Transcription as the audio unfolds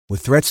With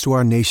threats to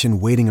our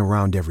nation waiting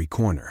around every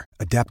corner,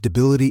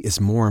 adaptability is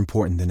more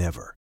important than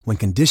ever. When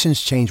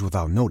conditions change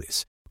without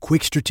notice,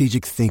 quick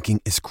strategic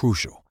thinking is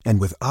crucial.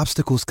 And with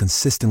obstacles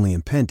consistently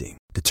impending,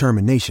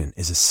 determination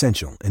is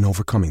essential in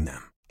overcoming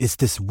them. It's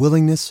this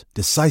willingness,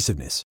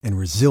 decisiveness, and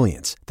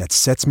resilience that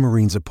sets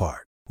Marines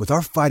apart. With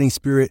our fighting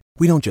spirit,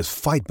 we don't just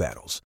fight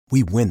battles,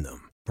 we win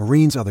them.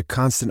 Marines are the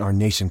constant our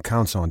nation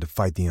counts on to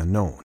fight the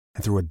unknown.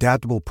 And through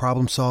adaptable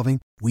problem solving,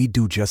 we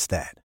do just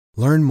that.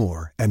 Learn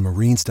more at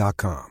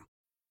marines.com.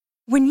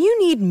 When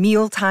you need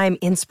mealtime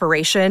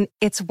inspiration,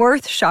 it's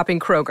worth shopping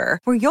Kroger,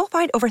 where you'll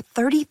find over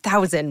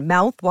 30,000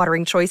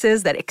 mouth-watering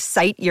choices that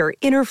excite your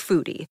inner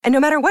foodie. And no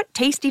matter what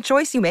tasty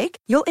choice you make,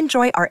 you'll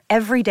enjoy our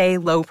everyday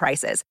low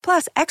prices,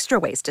 plus extra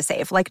ways to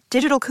save, like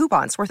digital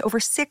coupons worth over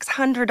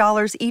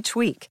 $600 each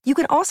week. You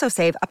can also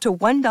save up to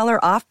 $1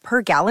 off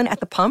per gallon at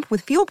the pump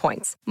with fuel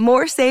points.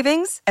 More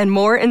savings and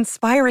more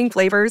inspiring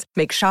flavors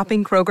make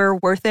shopping Kroger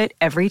worth it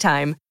every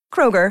time.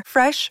 Kroger,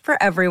 fresh for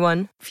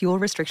everyone. Fuel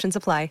restrictions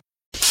apply.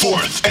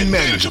 Fourth and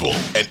Manageable,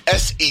 an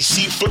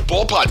SEC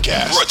football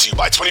podcast brought to you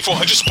by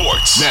 2400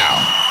 Sports.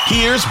 Now,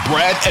 here's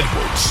Brad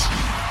Edwards.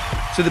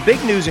 So the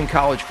big news in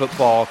college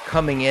football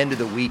coming into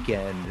the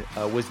weekend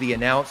was the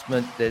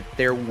announcement that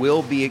there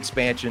will be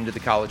expansion to the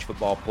college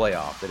football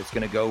playoff, that it's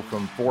going to go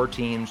from 4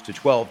 teams to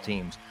 12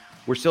 teams.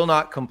 We're still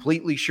not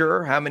completely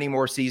sure how many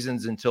more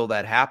seasons until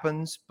that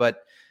happens,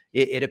 but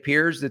it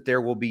appears that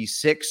there will be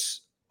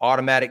 6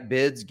 automatic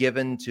bids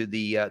given to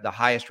the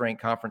highest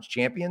ranked conference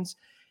champions,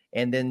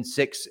 and then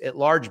 6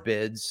 at-large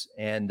bids.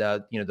 And,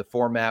 the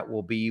format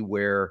will be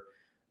where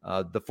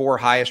the 4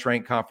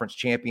 highest-ranked conference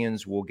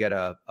champions will get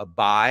a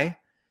bye,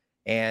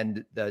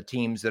 and the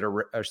teams that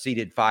are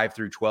seeded 5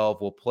 through 12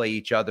 will play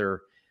each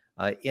other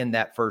in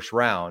that first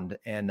round.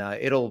 And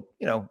it'll,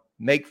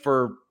 make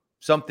for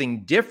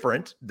something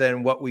different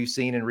than what we've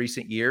seen in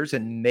recent years,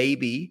 and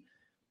maybe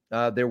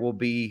there will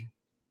be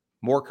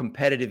more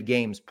competitive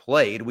games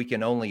played. We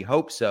can only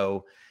hope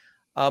so.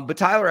 But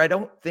Tyler, I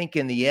don't think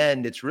in the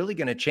end it's really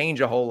going to change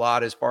a whole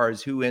lot as far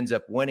as who ends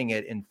up winning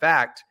it. In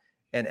fact,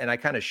 and I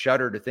kind of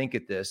shudder to think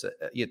of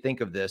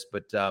this,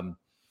 but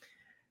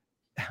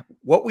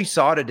what we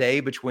saw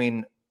today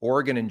between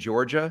Oregon and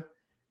Georgia,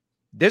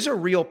 there's a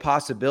real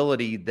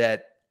possibility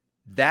that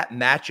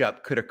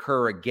matchup could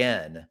occur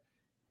again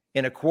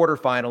in a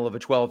quarterfinal of a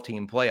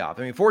 12-team playoff.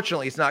 I mean,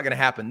 fortunately, it's not going to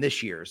happen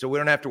this year, so we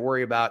don't have to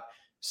worry about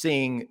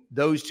seeing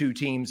those 2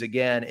 teams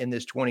again in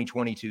this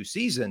 2022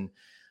 season.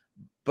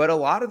 But a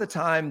lot of the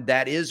time,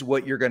 that is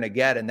what you're going to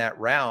get in that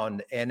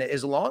round. And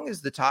as long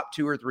as the top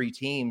 2 or 3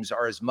 teams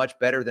are as much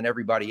better than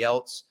everybody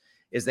else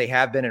as they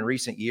have been in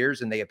recent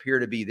years, and they appear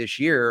to be this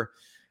year,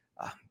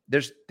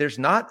 there's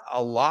not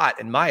a lot,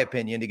 in my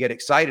opinion, to get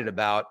excited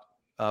about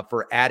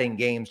for adding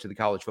games to the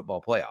college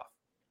football playoff.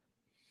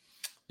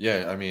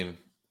 Yeah, I mean,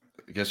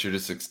 I guess you're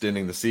just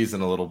extending the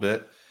season a little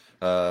bit.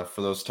 For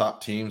those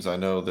top teams, I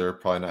know they're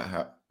probably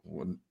not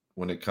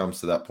when it comes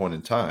to that point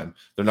in time,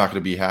 they're not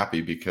going to be happy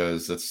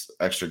because it's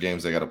extra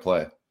games they got to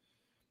play.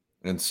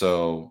 And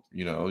so,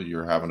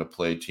 you're having to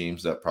play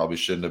teams that probably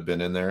shouldn't have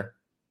been in there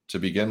to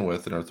begin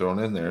with and are thrown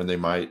in there. And they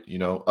might,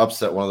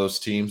 upset one of those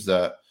teams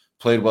that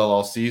played well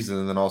all season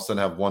and then all of a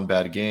sudden have one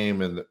bad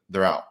game and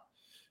they're out.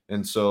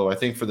 And so I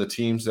think for the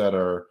teams that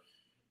are,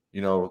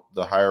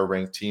 the higher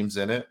ranked teams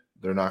in it,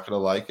 they're not going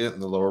to like it.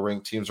 And the lower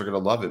ranked teams are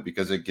going to love it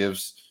because it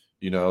gives,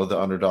 the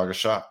underdog a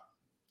shot.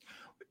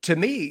 To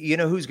me,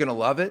 who's going to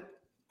love it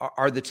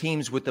are the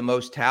teams with the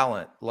most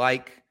talent,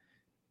 like,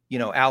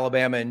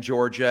 Alabama and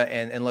Georgia,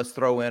 and let's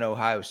throw in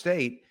Ohio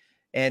State.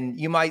 And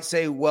you might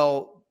say,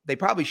 well, they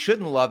probably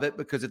shouldn't love it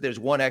because if there's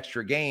one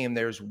extra game,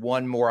 there's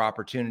one more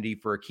opportunity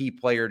for a key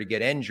player to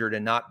get injured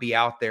and not be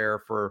out there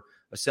for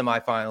a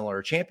semifinal or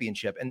a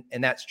championship.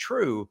 And that's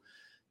true.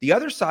 The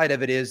other side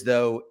of it is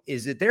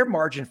that their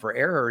margin for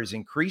error is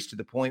increased to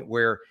the point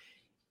where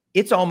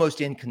it's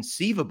almost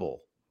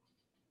inconceivable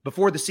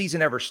before the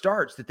season ever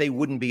starts that they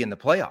wouldn't be in the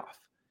playoff.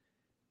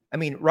 I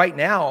mean, right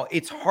now,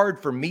 it's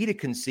hard for me to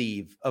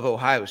conceive of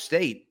Ohio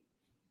State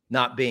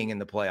not being in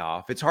the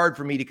playoff. It's hard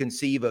for me to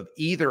conceive of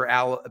either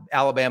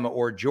Alabama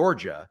or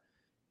Georgia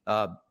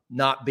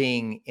not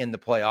being in the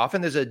playoff.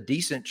 And there's a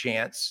decent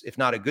chance, if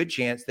not a good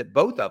chance, that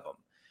both of them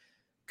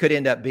could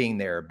end up being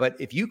there. But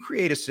if you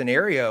create a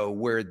scenario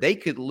where they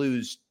could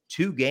lose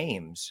 2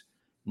 games,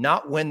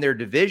 not win their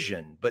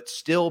division, but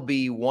still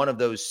be one of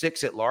those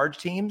 6 at-large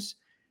teams,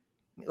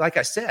 like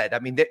I said, I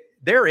mean,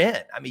 they're in.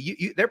 I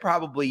mean, they're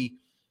probably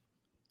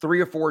 3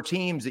 or 4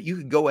 teams that you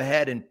could go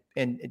ahead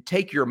and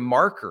take your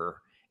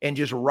marker and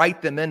just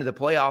write them into the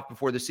playoff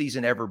before the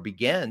season ever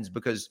begins,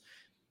 because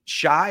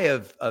shy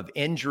of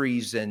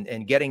injuries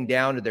and getting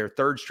down to their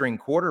 3rd string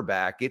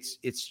quarterback,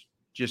 it's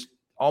just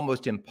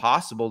almost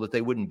impossible that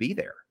they wouldn't be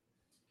there.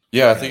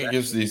 Yeah, I think it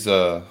gives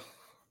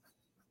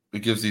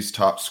these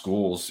top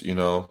schools,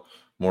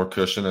 more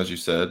cushion, as you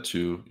said,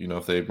 to,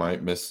 if they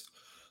might miss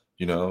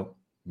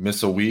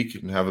a week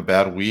and have a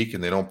bad week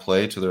and they don't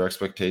play to their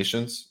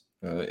expectations.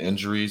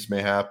 Injuries may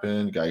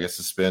happen, guy gets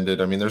suspended.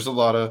 I mean, there's a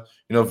lot of,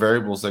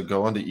 variables that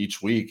go into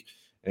each week.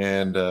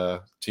 And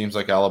teams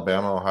like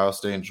Alabama, Ohio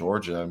State, and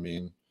Georgia, I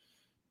mean,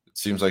 it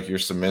seems like you're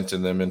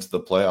cementing them into the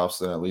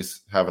playoffs and at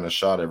least having a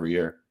shot every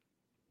year.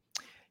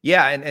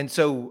 Yeah, and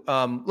so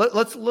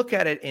let's look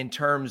at it in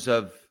terms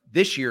of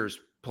this year's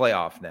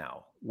playoff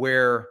now,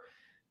 where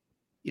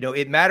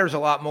it matters a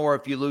lot more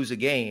if you lose a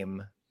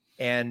game,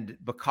 and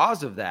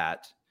because of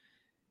that,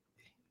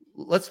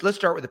 let's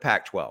start with the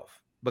Pac-12,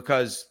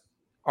 because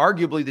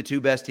arguably the two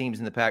best teams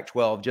in the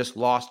Pac-12 just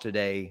lost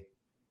today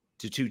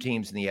to two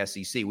teams in the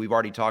SEC. We've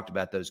already talked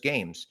about those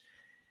games.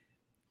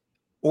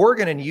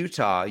 Oregon and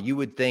Utah, you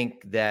would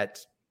think that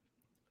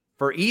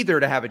for either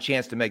to have a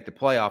chance to make the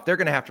playoff, they're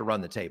going to have to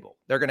run the table.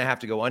 They're going to have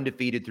to go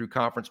undefeated through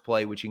conference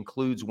play, which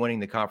includes winning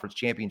the conference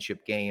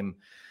championship game.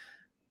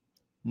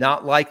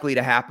 Not likely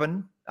to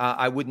happen,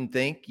 I wouldn't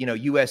think.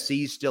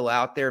 USC is still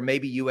out there.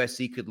 Maybe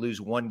USC could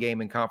lose one game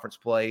in conference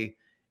play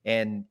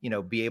and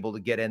be able to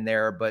get in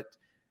there, but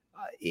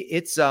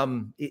it's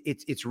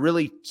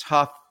really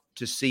tough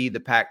to see the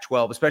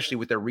Pac-12, especially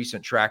with their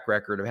recent track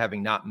record of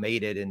having not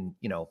made it in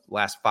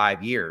last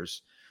 5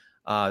 years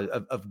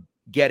of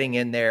getting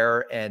in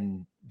there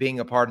and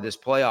being a part of this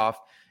playoff.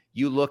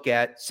 You look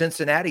at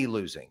Cincinnati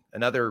losing,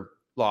 another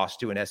loss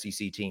to an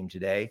SEC team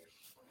today.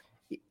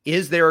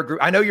 Is there a group?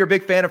 I know you're a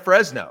big fan of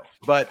Fresno,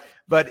 but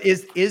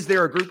is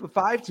there a group of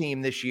 5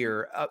 team this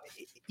year?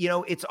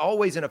 It's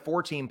always in a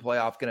 4-team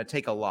playoff going to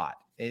take a lot.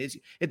 It's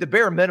at the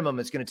bare minimum,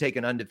 it's going to take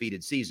an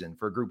undefeated season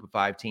for a group of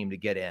 5 team to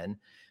get in.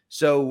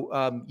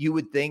 So you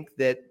would think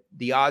that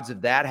the odds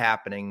of that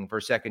happening for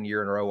a second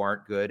year in a row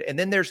aren't good. And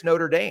then there's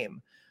Notre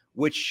Dame,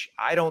 which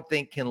I don't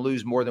think can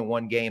lose more than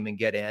one game and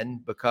get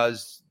in,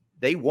 because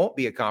they won't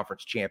be a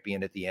conference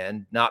champion at the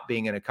end, not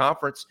being in a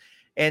conference.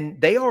 And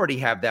they already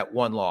have that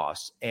one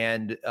loss.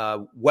 And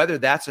whether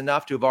that's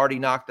enough to have already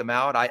knocked them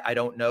out, I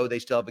don't know. They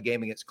still have a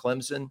game against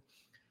Clemson.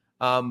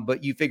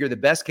 But you figure the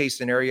best case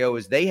scenario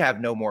is they have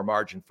no more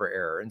margin for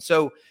error. And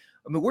so,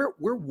 I mean,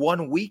 we're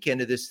 1 week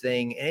into this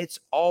thing, and it's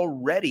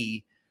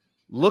already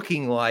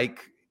looking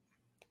like,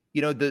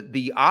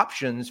 the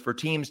options for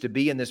teams to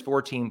be in this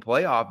 4-team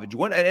playoff.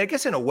 And I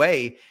guess in a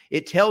way,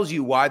 it tells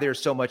you why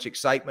there's so much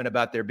excitement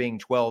about there being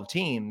 12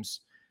 teams.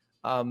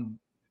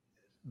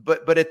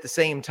 But at the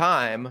same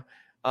time,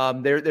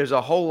 there's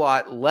a whole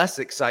lot less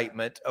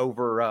excitement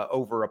over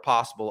a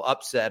possible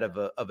upset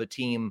of a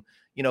team,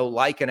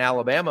 like in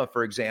Alabama,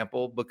 for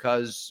example,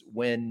 because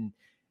when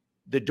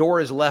the door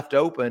is left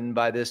open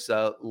by this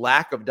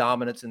lack of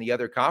dominance in the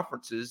other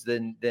conferences,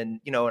 then an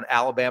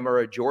Alabama or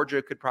a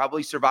Georgia could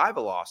probably survive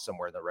a loss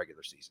somewhere in the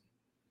regular season.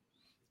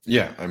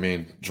 Yeah, I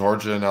mean,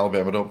 Georgia and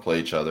Alabama don't play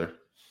each other,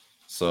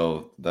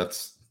 so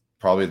that's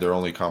probably their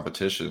only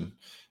competition.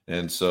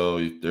 And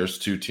so there's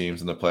 2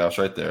 teams in the playoffs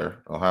right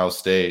there. Ohio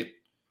State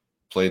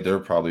played their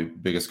probably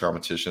biggest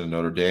competition in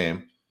Notre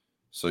Dame,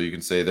 so you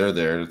can say they're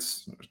there.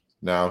 It's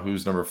now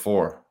who's number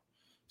 4.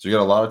 So you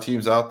got a lot of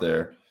teams out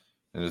there,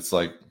 and it's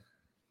like,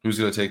 who's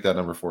going to take that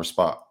number 4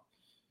 spot?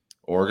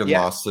 Oregon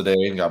lost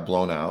today and got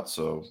blown out,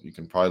 so you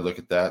can probably look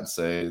at that and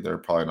say they're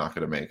probably not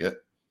going to make it.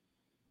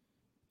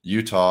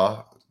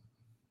 Utah,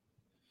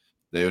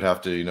 they would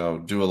have to,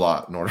 do a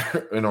lot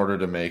in order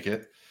to make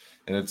it.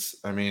 And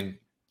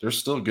there's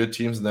still good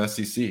teams in the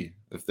SEC.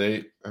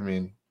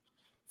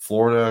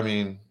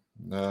 Florida,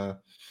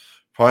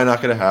 probably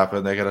not going to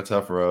happen. They got a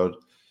tough road.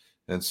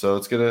 And so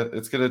it's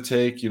gonna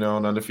take, an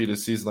undefeated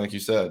season, like you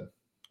said.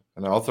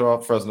 And I'll throw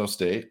out Fresno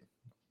State.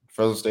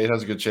 Fresno State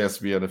has a good chance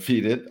to be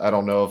undefeated. I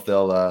don't know if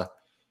they'll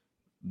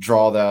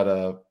draw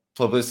that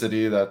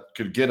publicity that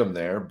could get them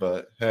there,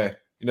 but hey,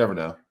 you never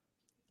know.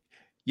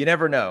 You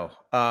never know.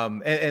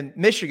 And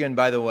Michigan,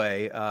 by the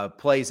way,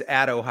 plays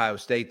at Ohio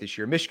State this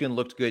year. Michigan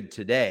looked good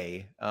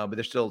today, but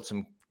there's still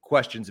some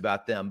questions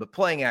about them. But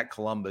playing at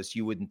Columbus,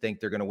 you wouldn't think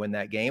they're going to win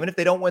that game. And if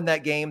they don't win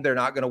that game, they're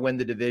not going to win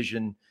the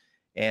division,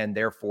 and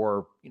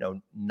therefore,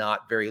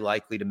 not very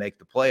likely to make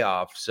the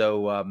playoffs.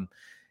 So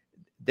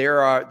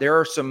there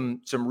are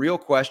some real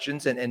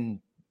questions. And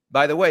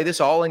by the way,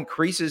 this all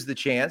increases the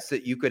chance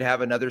that you could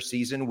have another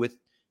season with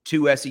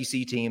 2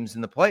 SEC teams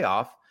in the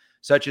playoff,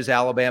 such as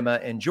Alabama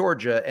and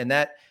Georgia. And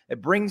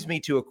it brings me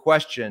to a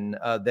question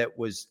that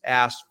was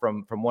asked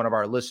from one of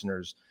our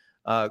listeners,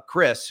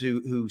 Chris,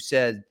 who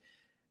said,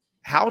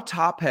 how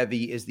top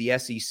heavy is the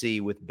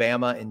SEC with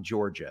Bama and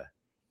Georgia?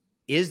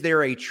 Is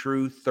there a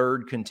true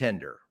third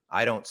contender?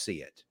 I don't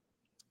see it.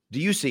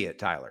 Do you see it,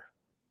 Tyler?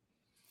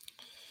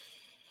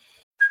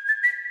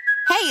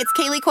 Hey, it's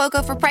Kaylee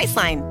Cuoco for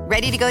Priceline.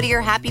 Ready to go to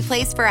your happy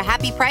place for a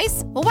happy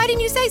price? Well, why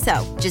didn't you say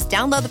so? Just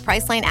download the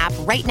Priceline app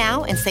right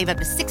now and save up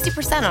to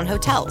 60% on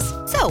hotels.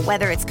 So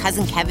whether it's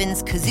Cousin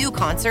Kevin's Kazoo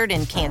Concert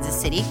in Kansas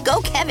City,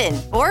 go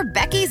Kevin, or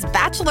Becky's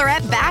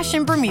Bachelorette Bash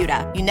in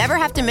Bermuda, you never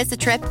have to miss a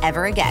trip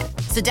ever again.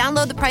 So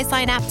download the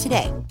Priceline app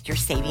today. Your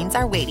savings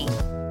are waiting.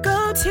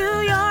 Go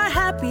to your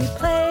happy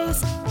place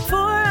for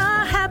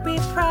a happy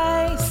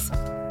price.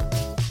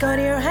 Go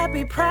to your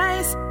happy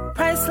price,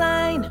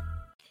 Priceline.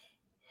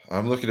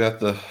 I'm looking at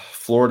the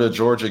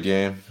Florida-Georgia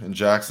game in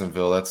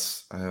Jacksonville.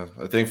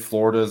 I think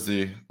Florida is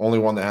the only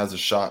one that has a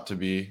shot to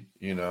be,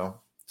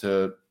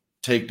 to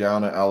take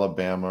down an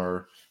Alabama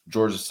or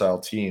Georgia style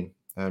team.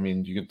 I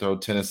mean, you can throw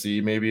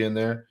Tennessee maybe in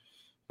there,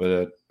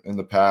 but in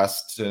the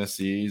past,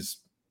 Tennessee's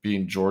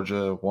beaten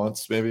Georgia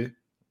once, maybe in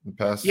the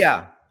past.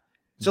 Yeah.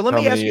 So let how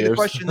me many ask you years? the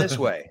question this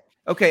way.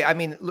 Okay. I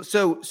mean,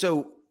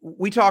 so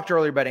we talked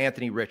earlier about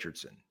Anthony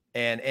Richardson,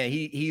 and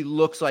he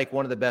looks like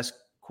one of the best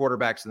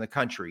quarterbacks in the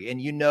country.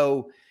 And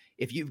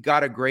if you've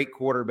got a great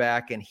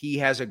quarterback and he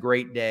has a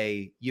great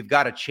day, you've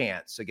got a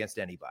chance against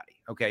anybody.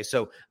 Okay.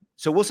 So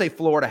we'll say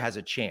Florida has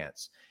a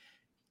chance.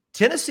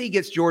 Tennessee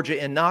gets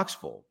Georgia in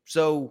Knoxville.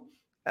 So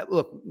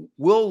look,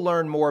 we'll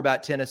learn more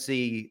about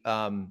Tennessee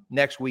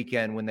next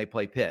weekend when they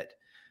play Pitt.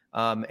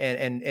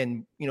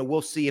 And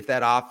we'll see if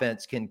that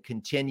offense can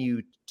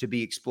continue to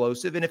be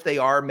explosive. And if they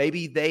are,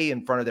 maybe they,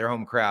 in front of their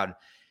home crowd,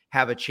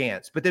 have a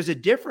chance. But there's a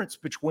difference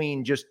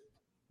between just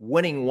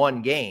winning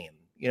one game,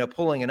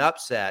 pulling an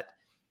upset,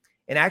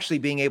 and actually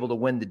being able to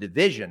win the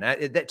division.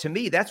 To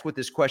me, that's what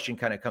this question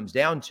kind of comes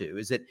down to,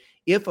 is that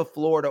if a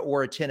Florida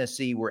or a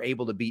Tennessee were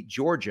able to beat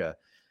Georgia,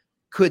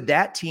 could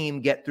that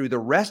team get through the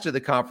rest of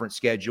the conference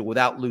schedule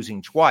without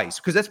losing twice?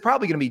 Because that's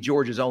probably going to be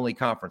Georgia's only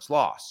conference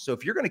loss. So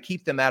if you're going to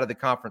keep them out of the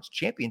conference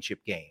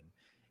championship game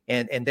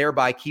and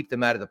thereby keep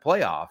them out of the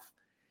playoff,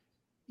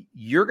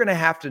 you're going to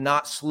have to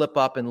not slip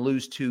up and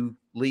lose 2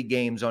 league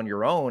games on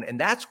your own. And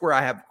that's where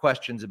I have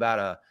questions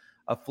about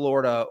a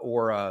Florida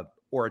or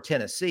a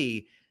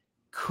Tennessee.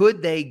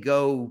 Could they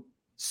go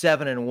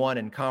 7-1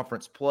 in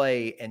conference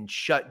play and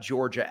shut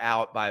Georgia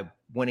out by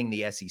winning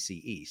the SEC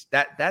East?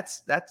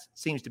 That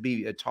seems to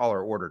be a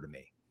taller order to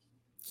me.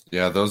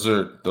 Yeah, those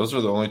are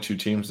the only 2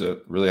 teams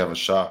that really have a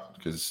shot,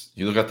 because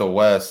you look at the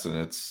West and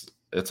it's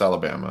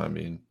Alabama. I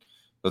mean,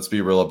 let's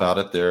be real about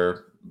it.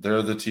 They're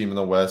the team in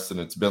the West, and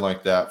it's been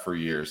like that for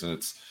years, and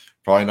it's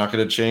probably not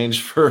going to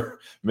change for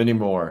many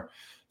more.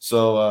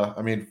 So,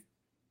 I mean,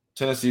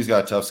 Tennessee's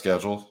got a tough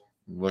schedule.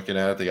 Looking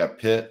at it, they got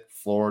Pitt,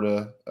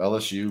 Florida,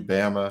 LSU,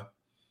 Bama,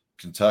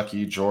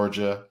 Kentucky,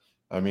 Georgia.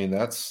 I mean,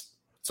 it's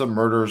a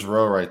murderer's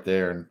row right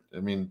there. And I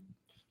mean,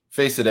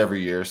 face it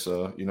every year.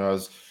 So,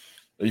 as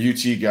a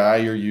UT guy,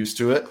 you're used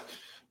to it.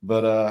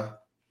 But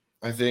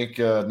I think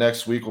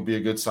next week will be a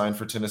good sign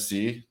for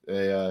Tennessee.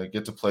 They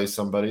get to play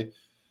somebody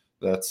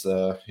that's,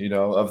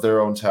 of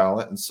their own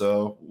talent. And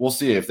so we'll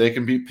see if they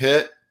can beat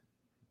Pitt.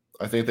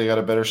 I think they got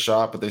a better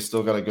shot, but they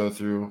still got to go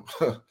through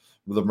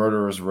the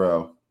murderer's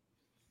row.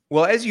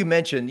 Well, as you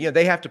mentioned,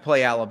 they have to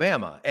play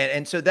Alabama.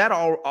 And so that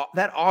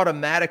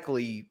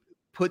automatically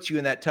puts you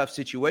in that tough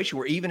situation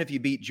where even if you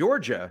beat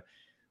Georgia,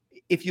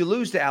 if you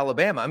lose to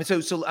Alabama,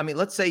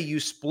 let's say you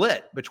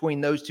split between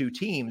those 2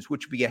 teams,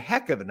 which would be a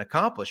heck of an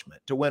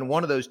accomplishment to win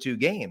one of those 2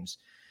 games.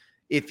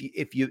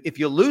 If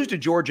you lose to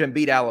Georgia and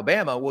beat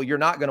Alabama, well, you're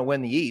not going to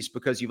win the East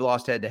because you've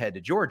lost head-to-head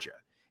to Georgia.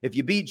 If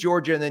you beat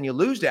Georgia and then you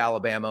lose to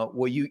Alabama,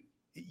 well,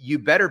 you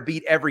better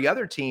beat every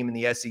other team in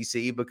the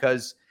SEC,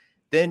 because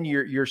then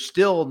you're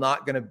still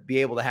not going to be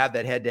able to have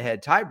that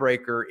head-to-head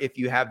tiebreaker if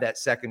you have that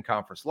second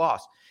conference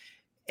loss.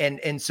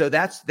 And so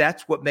that's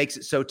what makes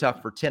it so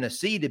tough for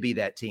Tennessee to be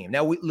that team.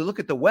 Now we look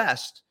at the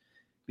West,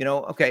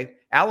 okay,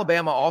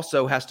 Alabama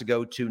also has to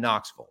go to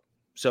Knoxville.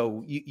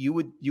 So you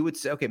would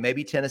say, okay,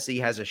 maybe Tennessee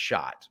has a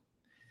shot.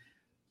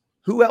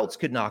 Who else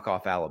could knock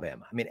off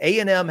Alabama? I mean,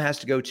 A&M has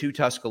to go to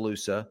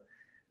Tuscaloosa.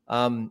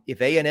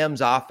 If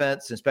A&M's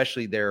offense,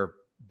 especially their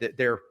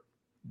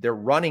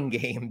running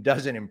game,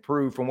 doesn't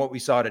improve from what we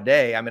saw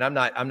today, I mean,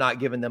 I'm not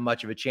giving them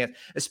much of a chance,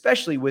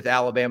 especially with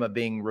Alabama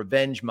being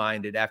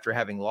revenge-minded after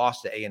having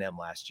lost to A&M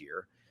last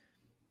year.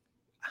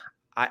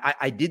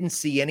 I didn't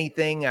see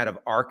anything out of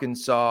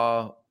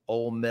Arkansas,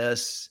 Ole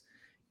Miss.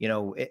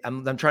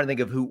 I'm trying to think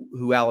of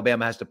who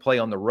Alabama has to play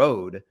on the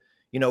road,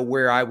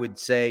 where I would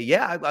say,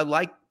 yeah,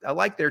 I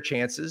like their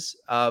chances.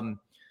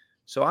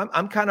 So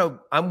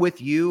I'm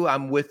with you.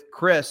 I'm with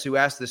Chris, who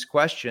asked this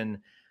question.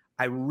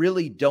 I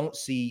really don't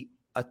see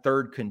a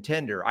third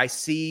contender. I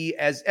see,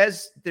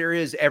 as there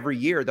is every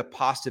year, the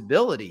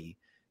possibility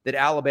that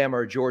Alabama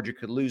or Georgia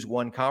could lose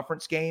one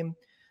conference game,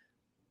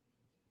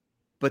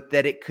 but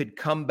that it could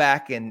come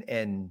back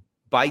and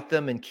bite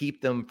them and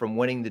keep them from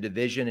winning the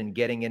division and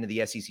getting into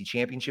the SEC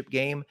championship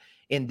game.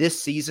 In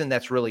this season,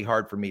 that's really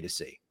hard for me to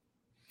see.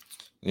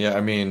 Yeah,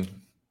 I mean,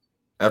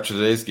 after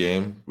today's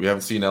game, we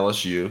haven't seen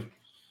LSU.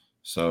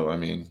 So, I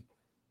mean,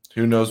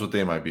 who knows what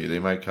they might be? They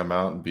might come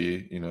out and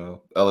be,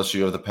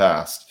 LSU of the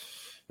past.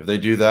 If they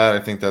do that, I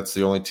think that's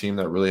the only team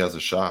that really has a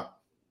shot.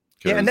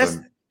 Yeah,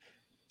 and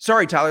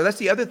sorry, Tyler, that's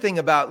the other thing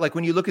about, like,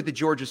 when you look at the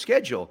Georgia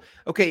schedule,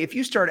 okay, if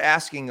you start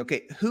asking,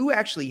 okay, who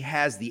actually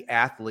has the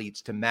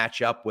athletes to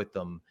match up with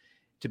them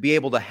to be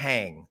able to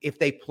hang if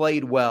they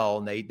played well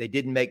and they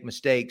didn't make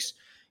mistakes?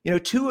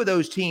 2 of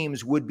those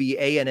teams would be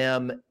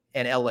A&M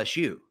and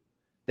LSU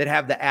that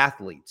have the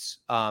athletes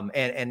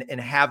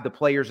and have the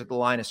players at the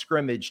line of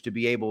scrimmage to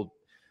be able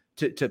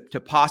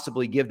to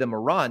possibly give them a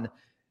run.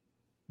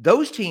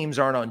 Those teams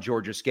aren't on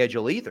Georgia's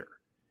schedule either.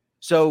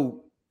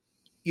 So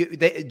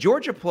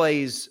Georgia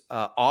plays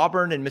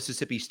Auburn and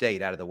Mississippi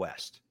State out of the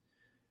West.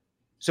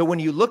 So when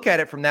you look at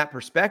it from that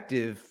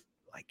perspective,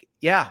 like,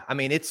 yeah, I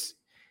mean,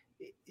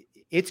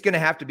 it's going to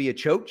have to be a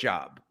choke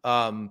job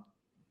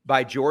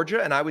by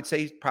Georgia. And I would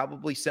say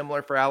probably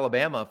similar for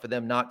Alabama for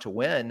them not to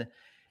win.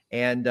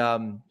 And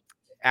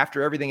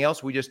after everything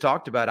else we just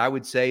talked about, I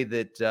would say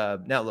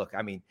that now, look,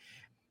 I mean,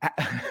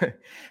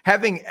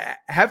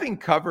 having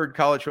covered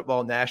college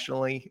football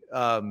nationally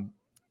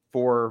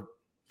for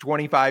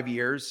 25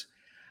 years,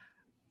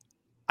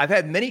 I've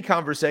had many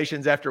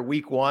conversations after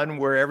week one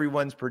where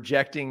everyone's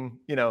projecting,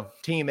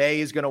 team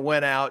A is going to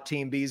win out,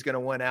 team B is going to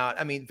win out.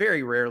 I mean,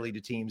 very rarely do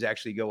teams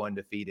actually go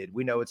undefeated.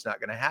 We know it's not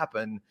going to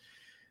happen,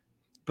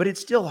 but it's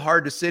still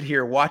hard to sit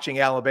here watching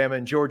Alabama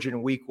and Georgia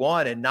in week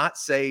one and not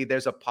say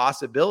there's a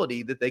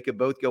possibility that they could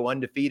both go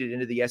undefeated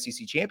into the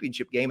SEC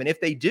championship game. And if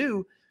they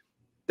do,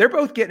 they're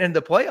both getting into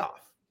the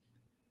playoff.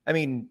 I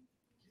mean,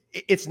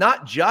 it's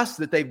not just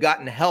that they've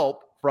gotten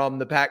help from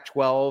the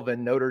Pac-12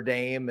 and Notre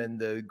Dame and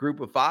the Group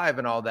of Five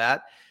and all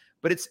that,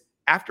 but it's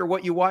after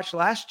what you watched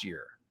last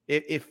year.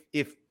 If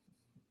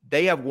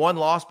they have one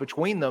loss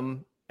between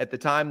them at the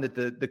time that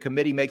the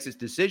committee makes its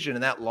decision,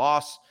 and that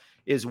loss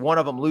is one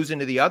of them losing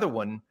to the other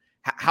one,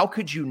 how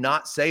could you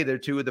not say they're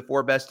two of the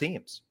four best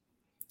teams?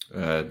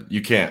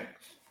 You can't.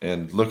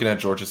 And looking at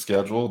Georgia's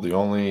schedule, the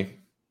only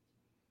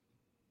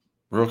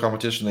real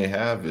competition they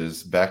have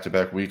is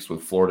back-to-back weeks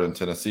with Florida and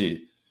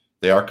Tennessee.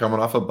 They are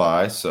coming off a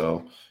bye,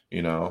 so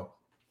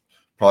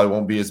probably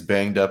won't be as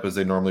banged up as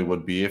they normally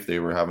would be if they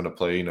were having to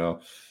play,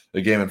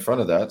 a game in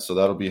front of that. So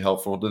that'll be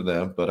helpful to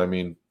them. But I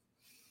mean,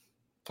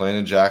 playing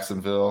in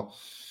Jacksonville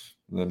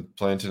and then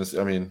playing Tennessee,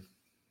 I mean,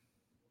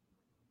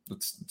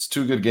 it's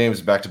two good games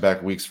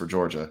back-to-back weeks for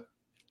Georgia.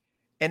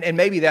 And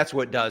maybe that's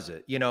what does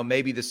it.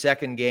 Maybe the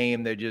second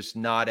game, they're just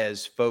not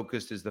as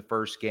focused as the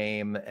first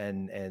game.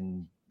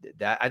 And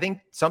that, I think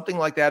something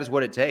like that is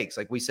what it takes.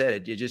 Like we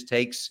said, it just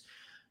takes,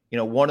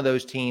 one of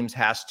those teams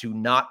has to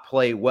not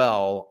play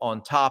well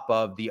on top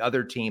of the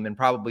other team and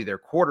probably their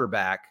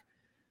quarterback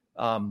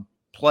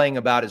playing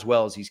about as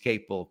well as he's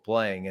capable of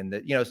playing. And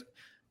that,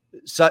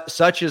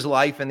 such is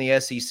life in the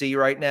SEC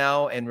right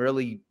now. And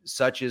really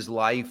such is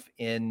life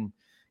in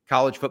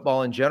college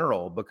football in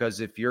general, because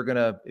if you're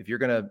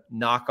gonna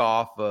knock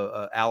off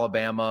a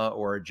Alabama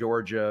or a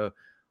Georgia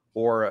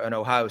or an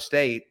Ohio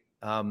State,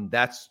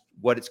 that's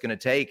what it's going to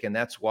take. And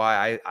that's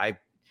why I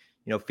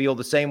feel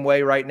the same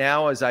way right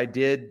now as I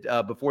did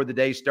before the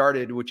day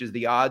started, which is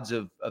the odds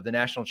of the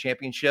national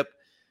championship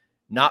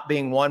not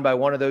being won by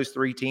one of those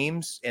three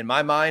teams in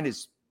my mind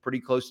is pretty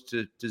close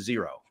to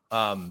zero.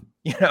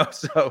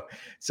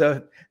 So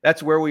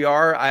that's where we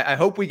are. I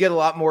hope we get a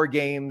lot more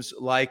games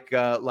like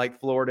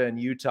Florida and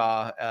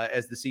Utah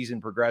as the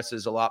season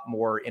progresses, a lot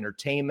more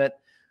entertainment,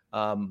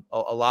 a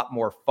lot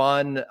more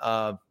fun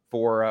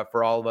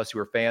for all of us who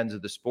are fans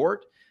of the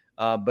sport.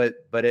 But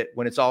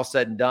when it's all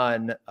said and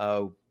done,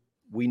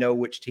 we know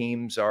which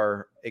teams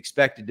are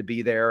expected to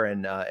be there,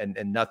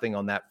 and nothing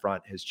on that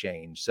front has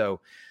changed. So,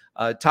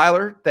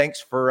 Tyler,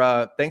 thanks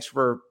for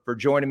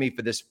joining me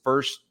for this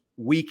first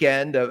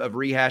weekend of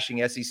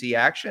rehashing SEC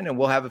action, and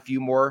we'll have a few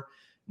more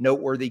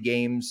noteworthy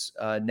games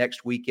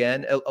next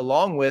weekend,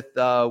 along with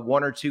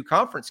one or two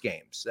conference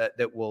games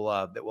that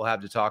we'll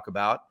have to talk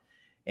about,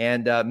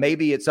 and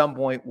maybe at some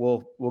point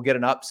we'll get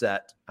an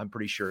upset. I'm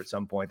pretty sure at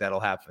some point that'll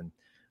happen.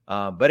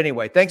 But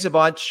anyway, thanks a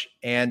bunch,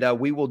 and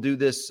we will do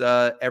this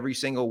every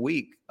single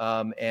week.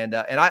 And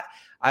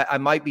I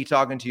might be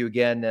talking to you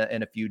again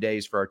in a few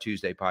days for our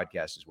Tuesday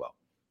podcast as well.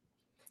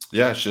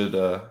 Yeah,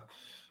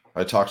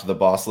 I talked to the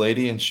boss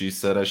lady, and she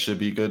said I should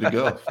be good to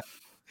go.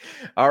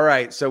 All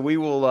right, so we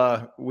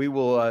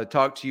will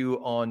talk to you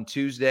on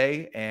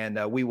Tuesday, and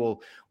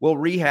we'll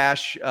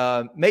rehash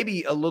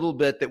maybe a little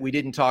bit that we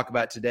didn't talk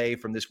about today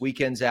from this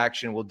weekend's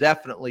action. We'll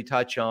definitely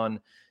touch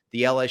on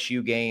the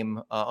LSU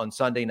game on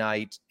Sunday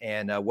night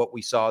and what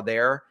we saw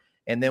there,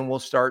 and then we'll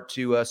start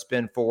to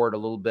spin forward a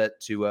little bit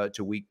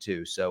to week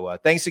two. So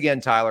thanks again,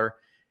 Tyler.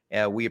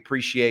 We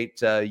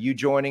appreciate you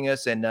joining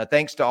us, and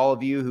thanks to all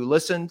of you who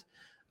listened.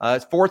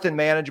 It's Fourth and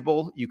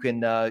Manageable. You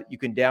can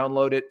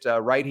download it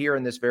right here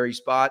in this very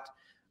spot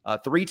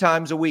 3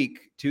 times a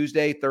week,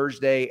 Tuesday,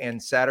 Thursday,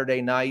 and Saturday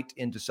night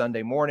into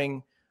Sunday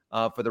morning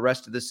for the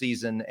rest of the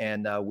season.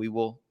 And we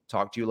will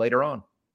talk to you later on.